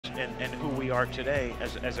and who we are today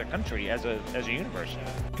as a country, as a universe.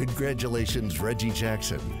 Congratulations, Reggie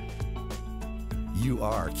Jackson. You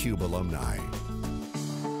are CUBE alumni.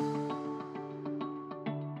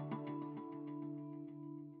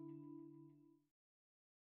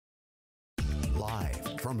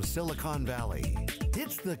 Live from Silicon Valley,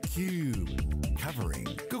 it's theCUBE, covering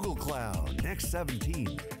Google Cloud Next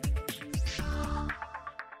 17.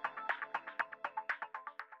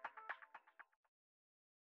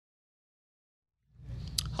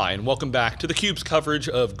 Hi, and welcome back to theCUBE's coverage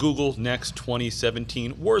of Google Next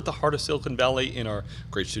 2017. We're at the heart of Silicon Valley in our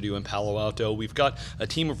great studio in Palo Alto. We've got a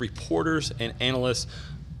team of reporters and analysts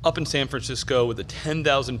up in San Francisco with the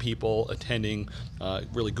 10,000 people attending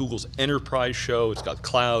really Google's enterprise show. It's got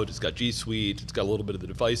cloud, it's got G Suite, it's got a little bit of the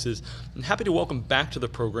devices. I'm happy to welcome back to the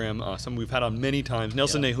program someone we've had on many times,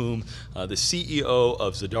 Nelson Nahum, the CEO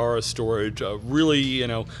of Zadara Storage, really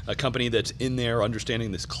a company that's in there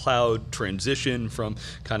understanding this cloud transition from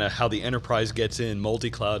kind of how the enterprise gets in,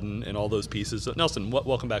 multi-cloud and all those pieces. Nelson,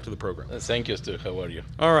 welcome back to the program. Thank you, Stu. How are you?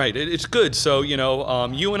 All right, it's good. So,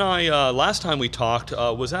 you and I, last time we talked,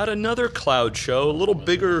 was at another cloud show, a little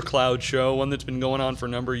bigger cloud show, one that's been going on for a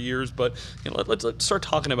number of years. But let's start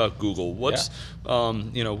talking about Google. What's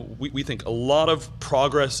we think a lot of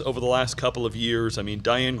progress over the last couple of years. I mean,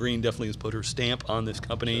 Diane Greene definitely has put her stamp on this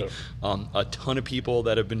company. Sure. A ton of people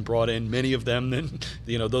that have been brought in. Many of them,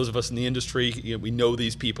 those of us in the industry, we know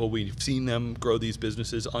these people. We've seen them grow these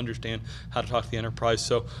businesses, understand how to talk to the enterprise.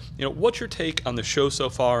 So, what's your take on the show so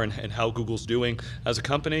far and how Google's doing as a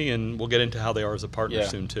company? And we'll get into how they are as a partner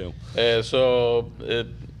soon too.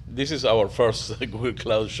 This is our first Google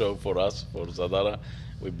Cloud show for us, for Zadara.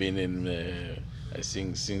 We've been in, I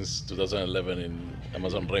think, since 2011 in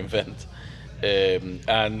Amazon reInvent.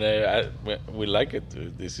 We like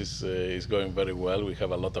it. This is going very well. We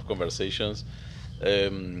have a lot of conversations.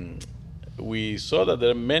 We saw that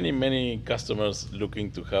there are many customers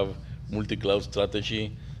looking to have multi-cloud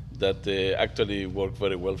strategy that actually work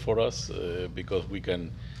very well for us because we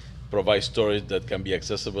can provide storage that can be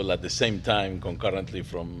accessible at the same time concurrently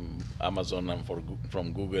from Amazon and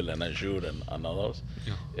from Google and Azure and others.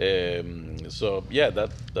 Yeah.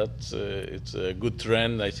 That's it's a good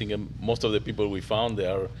trend. I think most of the people we found, they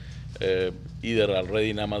are either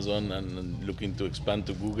already in Amazon and looking to expand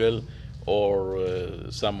to Google, or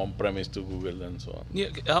some on-premise to Google and so on. Yeah,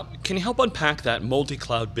 can you help unpack that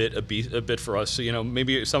multi-cloud bit a bit for us? So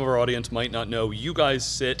maybe some of our audience might not know. You guys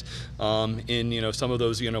sit in some of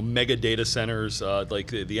those mega data centers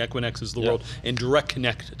like the Equinixes of the world, and direct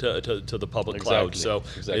connect to the public cloud. So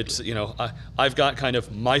it's I've got kind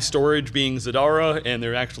of my storage being Zadara, and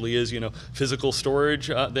there actually is physical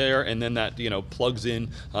storage there, and then that plugs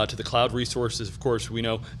in to the cloud resources. Of course, we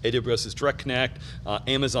know AWS is direct connect.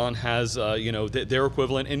 Amazon has their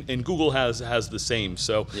equivalent, and Google has the same.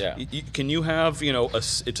 So can you have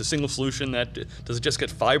it's a single solution that does it just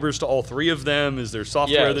get fibers to all three of them? Is there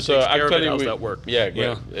software that takes care of it? How does that work?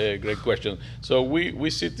 Great question. So we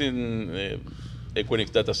sit in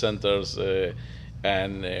Equinix data centers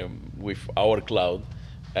and with our cloud,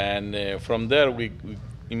 and from there we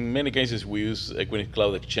in many cases we use Equinix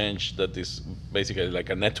Cloud Exchange, that is basically like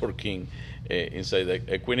a networking inside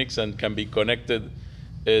Equinix and can be connected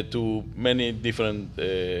to many different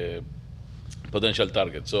potential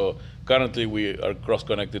targets. So currently we are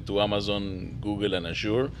cross-connected to Amazon, Google, and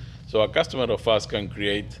Azure. So a customer of us can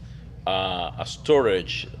create a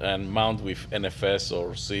storage and mount with NFS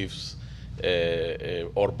or CIFS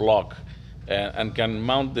or block, and can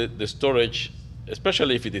mount the storage,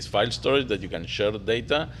 especially if it is file storage that you can share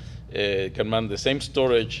data, can mount the same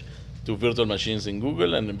storage to virtual machines in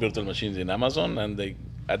Google and virtual machines in Amazon, and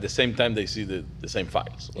at the same time they see the same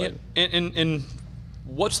files. Right? Yeah. And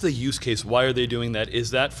what's the use case? Why are they doing that?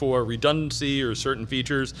 Is that for redundancy or certain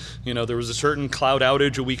features? There was a certain cloud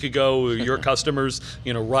outage a week ago. Your customers,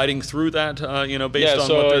 riding through that, based on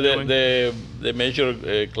what they're doing? The major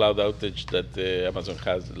cloud outage that Amazon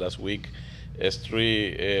had last week,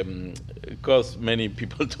 S3, caused many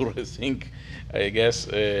people to rethink, I guess.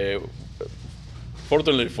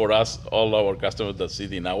 Fortunately for us, all our customers that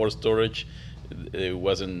sit in our storage, it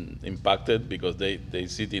wasn't impacted because they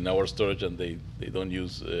sit in our storage and they don't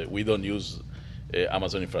use we don't use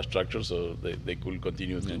Amazon infrastructure, so they could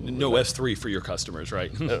continue. No S3 for your customers,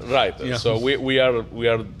 right? Right. Yeah. So we are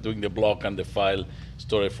doing the block and the file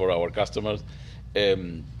storage for our customers.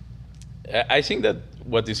 I think that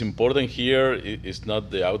what is important here is not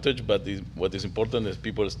the outage, but what is important is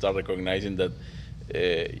people start recognizing that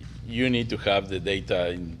you need to have the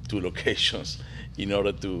data in two locations in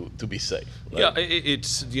order to be safe. Right? Yeah,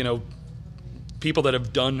 it's people that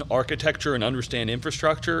have done architecture and understand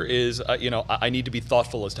infrastructure is, I need to be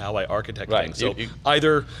thoughtful as to how I architect things. So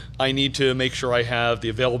either I need to make sure I have the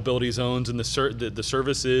availability zones and the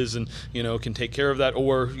services and, can take care of that,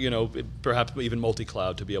 or, perhaps even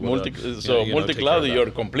multi-cloud to be able to. So multi-cloud,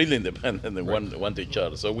 you're completely independent and one to each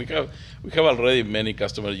other. So we have already many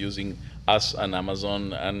customers using us and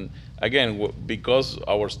Amazon, and again, because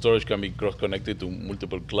our storage can be cross-connected to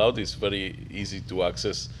multiple clouds, it's very easy to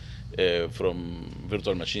access from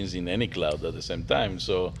virtual machines in any cloud at the same time.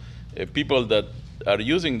 So people that are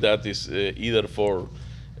using that is either for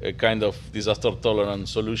a kind of disaster-tolerant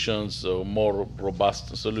solutions or more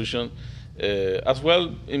robust solution, as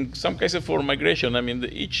well in some cases for migration. I mean,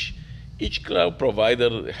 each cloud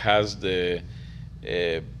provider has the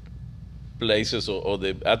places or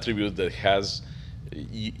the attributes that has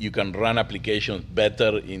you can run applications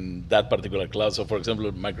better in that particular cloud. So for example,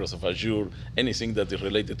 Microsoft Azure, anything that is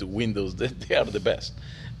related to Windows, they are the best.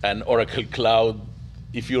 And Oracle Cloud,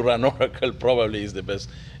 if you run Oracle, probably is the best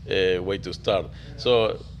way to start.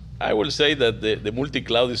 So I will say that the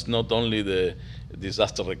multi-cloud is not only the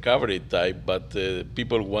disaster recovery type, but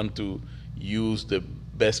people want to use the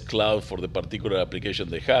best cloud for the particular application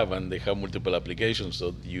they have, and they have multiple applications,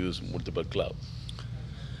 so use multiple clouds.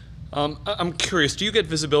 I'm curious, do you get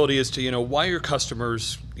visibility as to, why your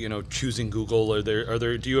customers, choosing Google?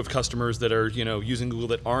 Do you have customers that are, using Google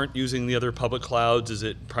that aren't using the other public clouds? Is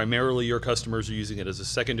it primarily your customers are using it as a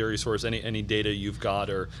secondary source? Any data you've got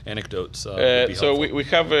or anecdotes? So we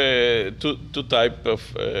have two type of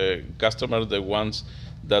customers, the ones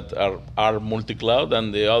that are multi-cloud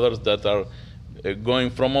and the others that are going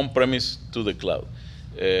from on-premise to the cloud.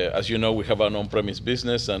 As you know, we have an on-premise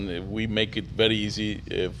business, and we make it very easy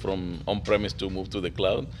from on-premise to move to the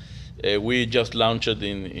cloud. We just launched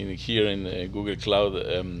here in Google Cloud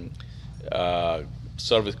a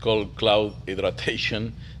service called Cloud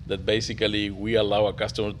Hydration, that basically we allow a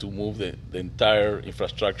customer to move the entire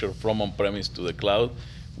infrastructure from on-premise to the cloud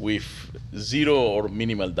with zero or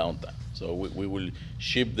minimal downtime. So we will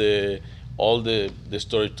ship all the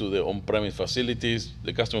storage to the on-premise facilities.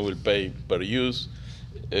 The customer will pay per use.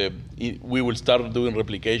 We will start doing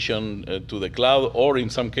replication to the cloud, or in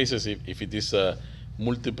some cases, if it is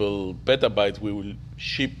multiple petabytes, we will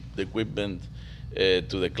ship the equipment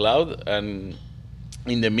to the cloud. And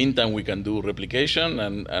in the meantime, we can do replication,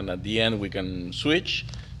 and at the end, we can switch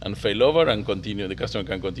and fail over and continue. The customer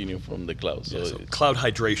can continue from the cloud. So cloud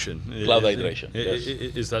hydration. Cloud hydration. Yes.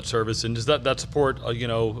 Is that service, and does that support all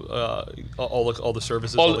the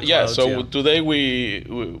services? So today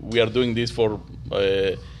we are doing this for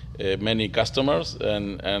many customers,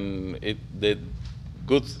 and the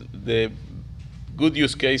good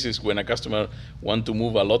use case is when a customer want to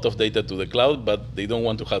move a lot of data to the cloud, but they don't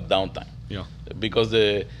want to have downtime. Yeah. Because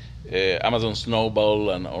the Amazon Snowball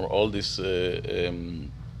and all these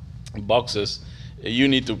boxes, you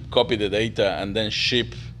need to copy the data and then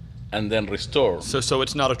ship and then restore. So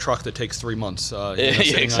it's not a truck that takes 3 months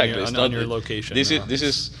exactly. on your location. This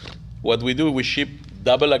is what we do. We ship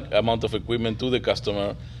double amount of equipment to the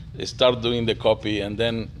customer, start doing the copy, and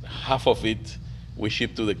then half of it we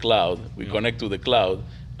ship to the cloud. We connect to the cloud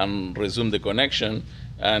and resume the connection,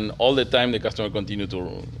 and all the time the customer continue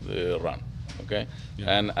to run. Okay,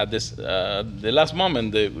 and at the last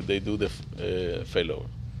moment they do the failover.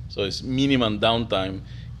 So it's minimum downtime,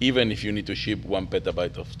 even if you need to ship 1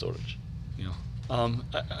 petabyte of storage. Yeah,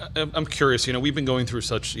 I'm curious. We've been going through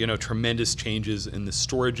such tremendous changes in the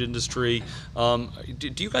storage industry.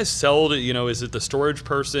 Do you guys sell to is it the storage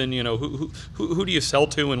person? Who do you sell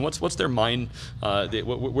to, and what's their mind?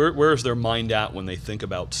 Where is their mind at when they think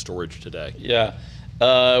about storage today? Yeah.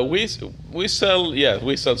 We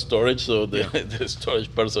sell storage, so the storage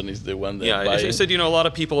person is the one that buys. I said, a lot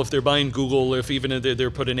of people, if they're buying Google, if they're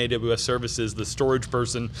put in AWS services, the storage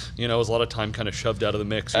person, is a lot of time kind of shoved out of the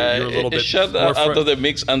mix. You're a little bit shoved out of the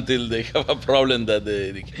mix until they have a problem that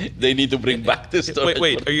they need to bring back the storage.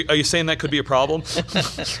 Wait, are you saying that could be a problem?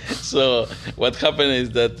 So what happened is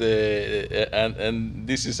that, and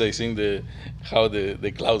this is, I think, how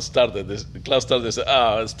the cloud started. The cloud started,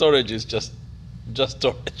 storage is just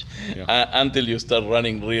storage, until you start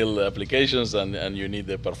running real applications, and you need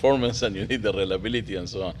the performance, and you need the reliability, and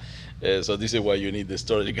so on. So this is why you need the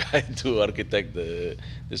storage guy to architect the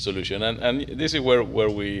solution, and this is where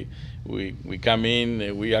we come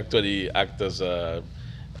in. We actually act as a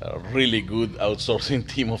really good outsourcing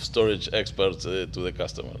team of storage experts to the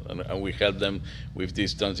customer, and we help them with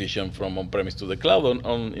this transition from on-premise to the cloud.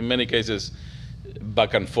 In many cases,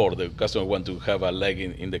 back and forth. The customer want to have a leg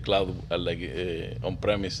in the cloud, a leg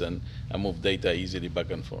on-premise, and move data easily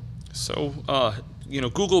back and forth. So,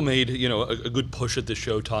 Google made a good push at the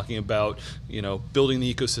show talking about building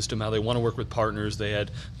the ecosystem, how they want to work with partners. They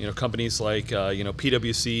had companies like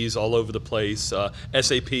PwC's all over the place,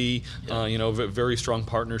 SAP, very strong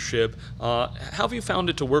partnership. How have you found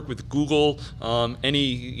it to work with Google?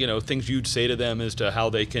 Any things you'd say to them as to how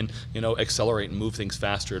they can accelerate and move things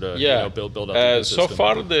faster to build up the ecosystem? So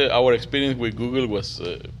far, our experience with Google was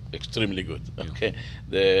extremely good. Okay,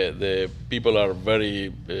 the people are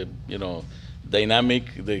very dynamic.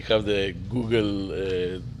 They have the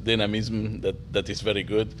Google dynamism that is very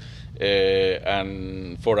good,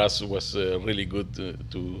 and for us it was really good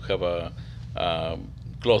to have a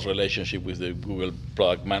close relationship with the Google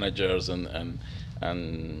product managers and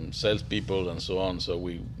salespeople and so on. So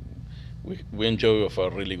we enjoy a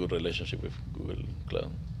really good relationship with Google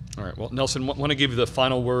Cloud. All right. Well, Nelson, want to give you the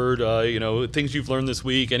final word. Things you've learned this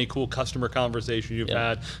week, any cool customer conversations you've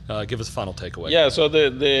had. Give us a final takeaway. Yeah. So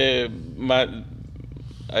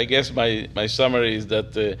I guess my summary is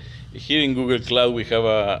that here in Google Cloud we have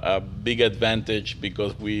a big advantage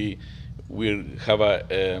because we have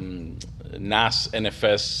a NAS,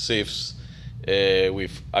 NFS, CIFS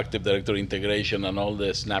with Active Directory integration and all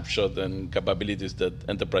the snapshot and capabilities that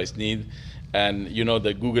enterprise need. And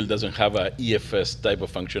that Google doesn't have a EFS type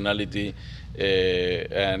of functionality,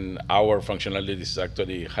 and our functionality is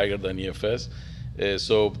actually higher than EFS.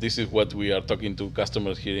 So this is what we are talking to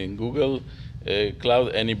customers here in Google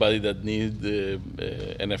Cloud. Anybody that needs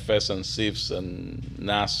NFS and CIFS and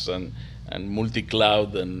NAS and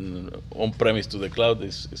multi-cloud and on-premise to the cloud,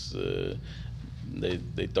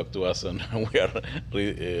 they talk to us, and we are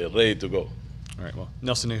ready to go. All right, well,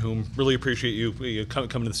 Nelson, Nahum, really appreciate you coming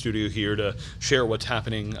to the studio here to share what's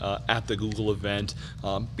happening at the Google event.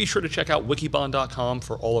 Be sure to check out wikibon.com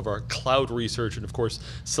for all of our cloud research, and of course,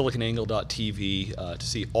 SiliconANGLE.tv to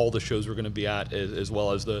see all the shows we're going to be at, as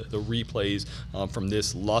well as the replays from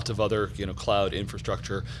this, lots of other cloud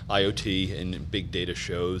infrastructure, IoT, and big data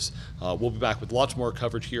shows. We'll be back with lots more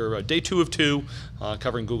coverage here. Day 2 of 2,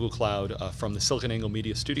 covering Google Cloud from the SiliconANGLE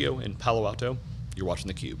Media Studio in Palo Alto. You're watching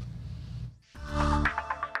theCUBE.